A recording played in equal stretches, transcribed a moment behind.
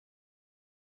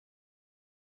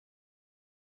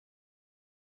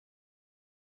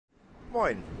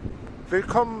Moin,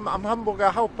 willkommen am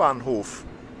Hamburger Hauptbahnhof.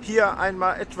 Hier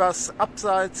einmal etwas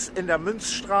abseits in der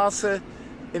Münzstraße.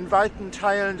 In weiten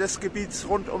Teilen des Gebiets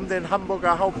rund um den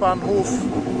Hamburger Hauptbahnhof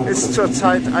ist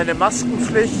zurzeit eine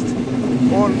Maskenpflicht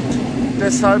und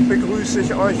deshalb begrüße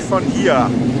ich euch von hier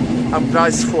am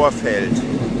Gleisvorfeld.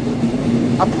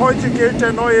 Ab heute gilt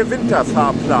der neue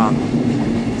Winterfahrplan.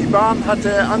 Die Bahn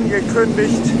hatte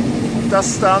angekündigt,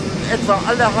 dass dann etwa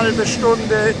alle halbe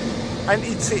Stunde ein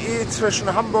ICE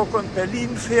zwischen Hamburg und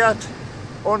Berlin fährt,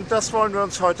 und das wollen wir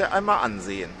uns heute einmal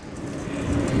ansehen.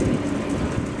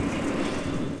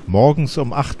 Morgens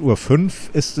um 8:05 Uhr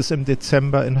ist es im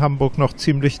Dezember in Hamburg noch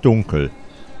ziemlich dunkel,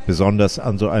 besonders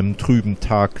an so einem trüben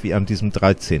Tag wie an diesem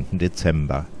 13.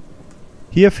 Dezember.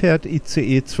 Hier fährt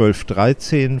ICE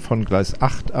 1213 von Gleis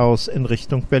 8 aus in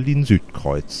Richtung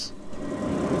Berlin-Südkreuz.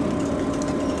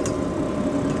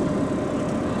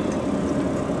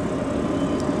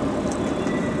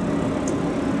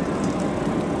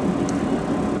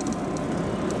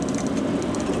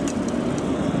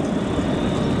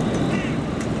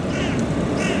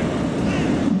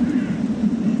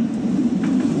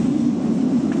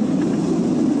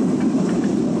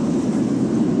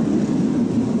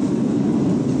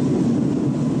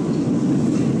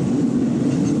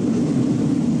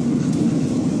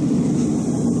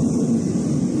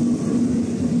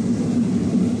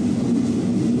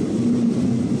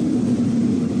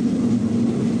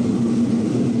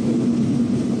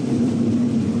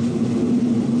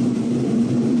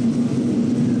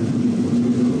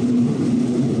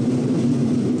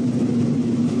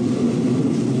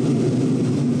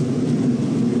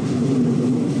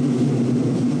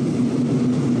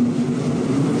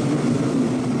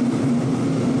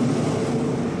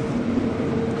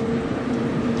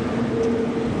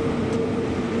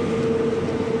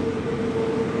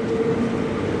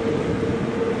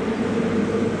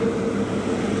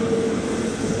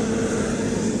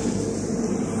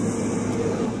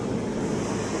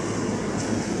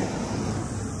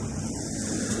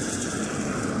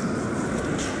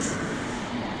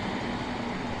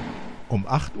 Um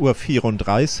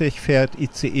 8:34 Uhr fährt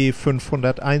ICE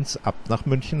 501 ab nach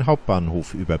München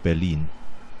Hauptbahnhof über Berlin.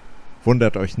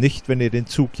 Wundert euch nicht, wenn ihr den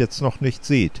Zug jetzt noch nicht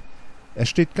seht. Er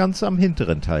steht ganz am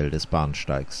hinteren Teil des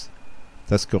Bahnsteigs.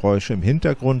 Das Geräusch im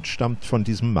Hintergrund stammt von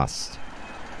diesem Mast.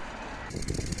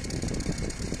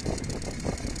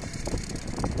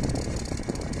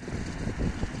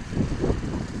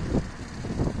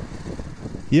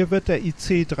 Hier wird der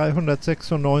IC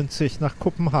 396 nach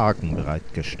Kopenhagen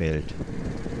bereitgestellt.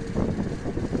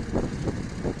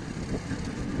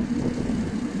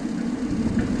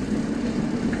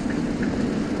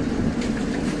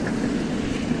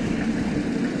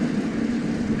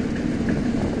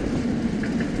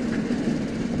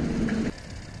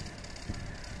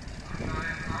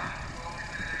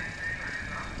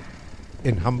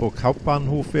 In Hamburg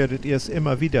Hauptbahnhof werdet ihr es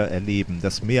immer wieder erleben,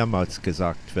 dass mehrmals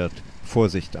gesagt wird: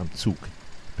 Vorsicht am Zug,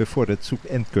 bevor der Zug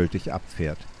endgültig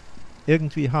abfährt.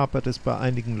 Irgendwie hapert es bei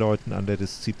einigen Leuten an der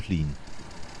Disziplin.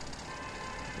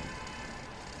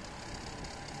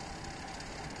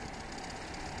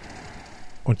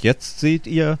 Und jetzt seht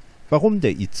ihr, warum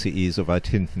der ICE so weit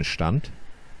hinten stand.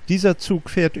 Dieser Zug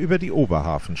fährt über die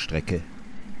Oberhafenstrecke.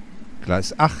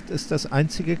 Gleis 8 ist das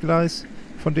einzige Gleis,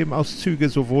 von dem aus Züge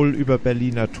sowohl über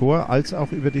Berliner Tor als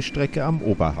auch über die Strecke am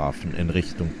Oberhafen in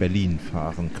Richtung Berlin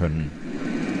fahren können.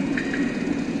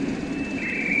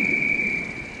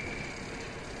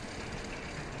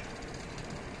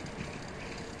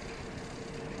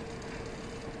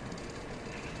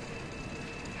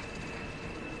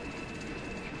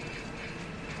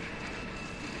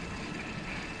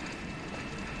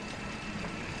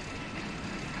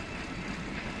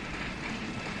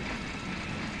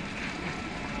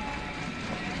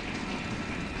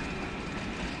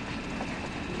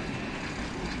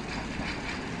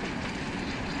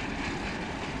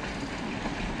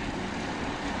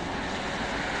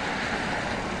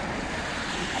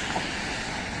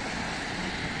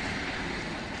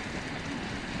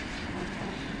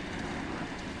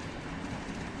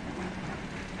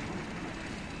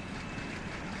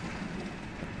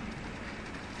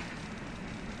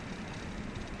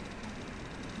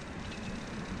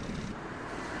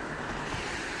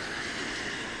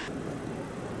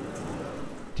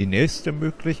 Die nächste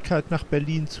Möglichkeit, nach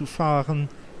Berlin zu fahren,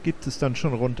 gibt es dann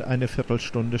schon rund eine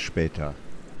Viertelstunde später.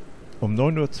 Um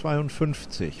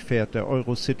 9:52 Uhr fährt der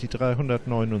Eurocity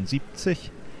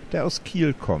 379, der aus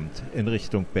Kiel kommt, in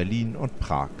Richtung Berlin und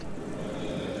Prag.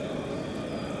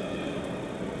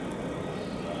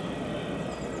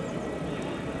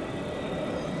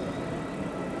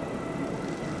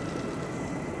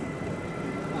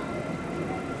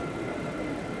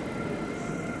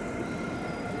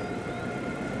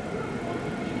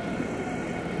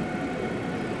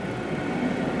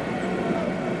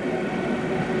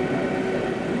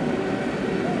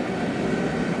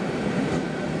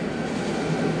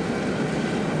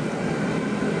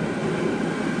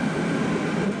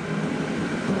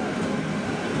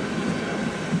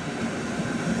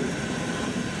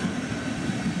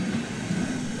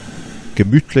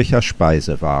 Gemütlicher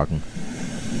Speisewagen.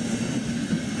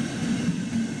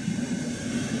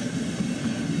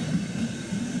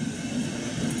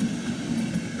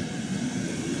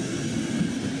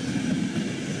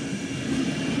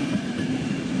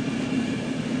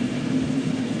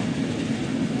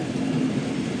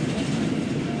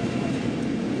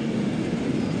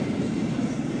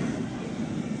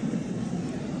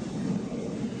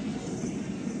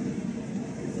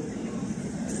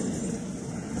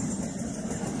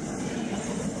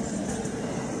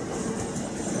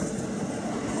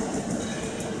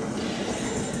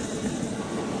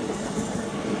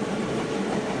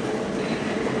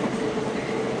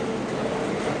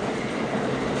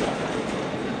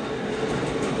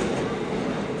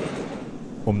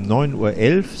 Um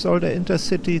 9:11 Uhr soll der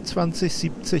Intercity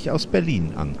 2070 aus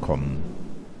Berlin ankommen.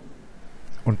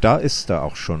 Und da ist er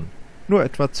auch schon, nur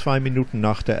etwa 2 Minuten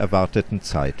nach der erwarteten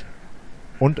Zeit.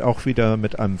 Und auch wieder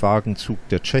mit einem Wagenzug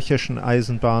der tschechischen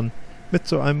Eisenbahn mit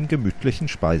so einem gemütlichen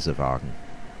Speisewagen.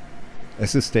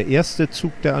 Es ist der erste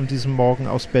Zug, der an diesem Morgen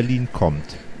aus Berlin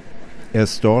kommt. Er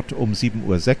ist dort um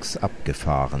 7:06 Uhr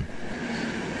abgefahren.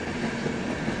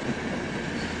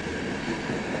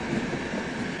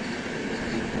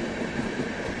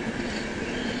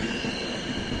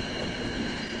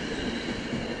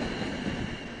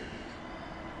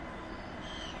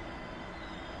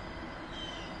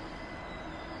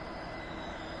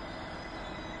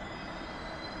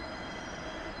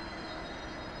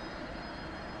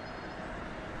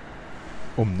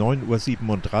 Um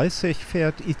 9:37 Uhr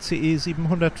fährt ICE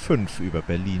 705 über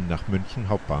Berlin nach München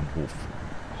Hauptbahnhof.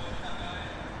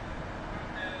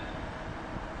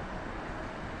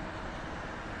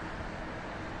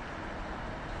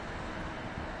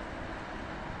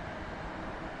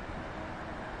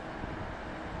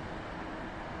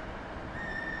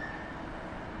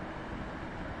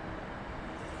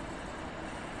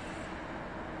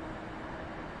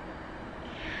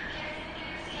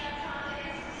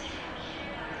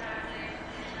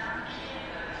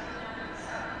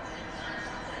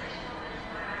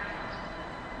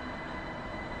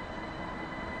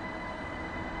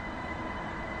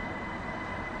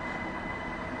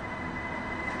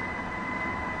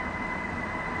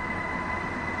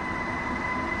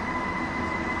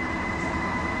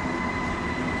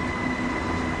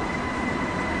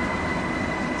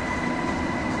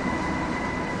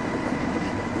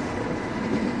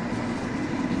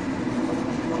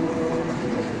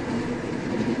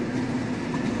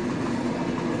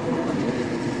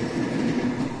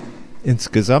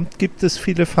 Insgesamt gibt es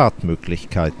viele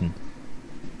Fahrtmöglichkeiten.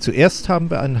 Zuerst haben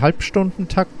wir einen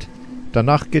Halbstundentakt,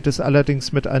 danach geht es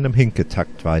allerdings mit einem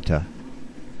Hinketakt weiter.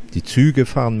 Die Züge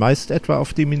fahren meist etwa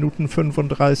auf die Minuten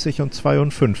 35 und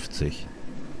 52.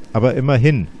 Aber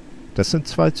immerhin, das sind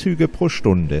 2 Züge pro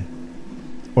Stunde.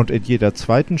 Und in jeder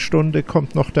zweiten Stunde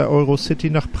kommt noch der Eurocity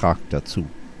nach Prag dazu.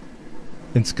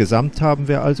 Insgesamt haben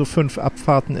wir also 5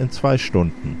 Abfahrten in 2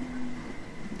 Stunden.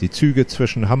 Die Züge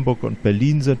zwischen Hamburg und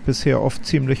Berlin sind bisher oft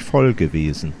ziemlich voll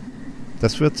gewesen.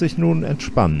 Das wird sich nun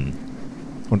entspannen.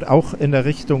 Und auch in der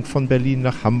Richtung von Berlin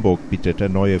nach Hamburg bietet der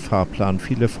neue Fahrplan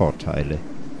viele Vorteile.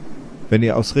 Wenn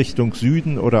ihr aus Richtung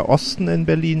Süden oder Osten in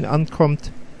Berlin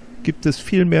ankommt, gibt es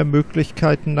viel mehr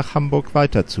Möglichkeiten, nach Hamburg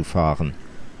weiterzufahren,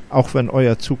 auch wenn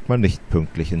euer Zug mal nicht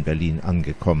pünktlich in Berlin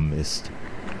angekommen ist.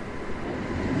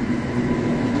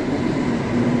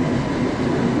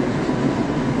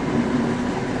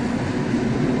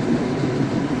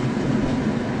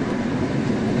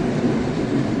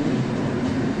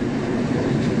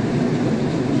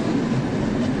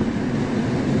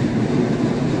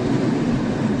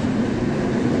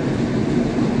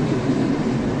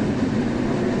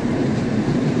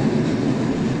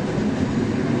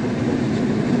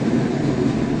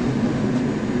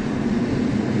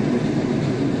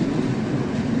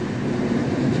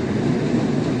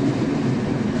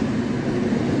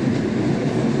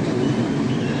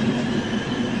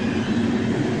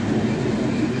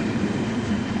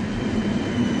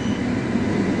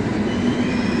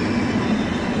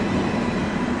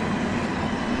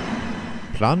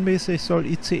 Planmäßig soll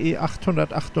ICE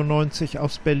 898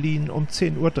 aus Berlin um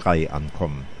 10:03 Uhr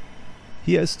ankommen.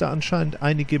 Hier ist er anscheinend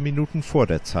einige Minuten vor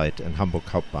der Zeit in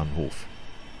Hamburg Hauptbahnhof.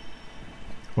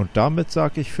 Und damit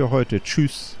sage ich für heute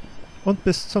Tschüss und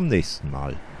bis zum nächsten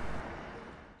Mal.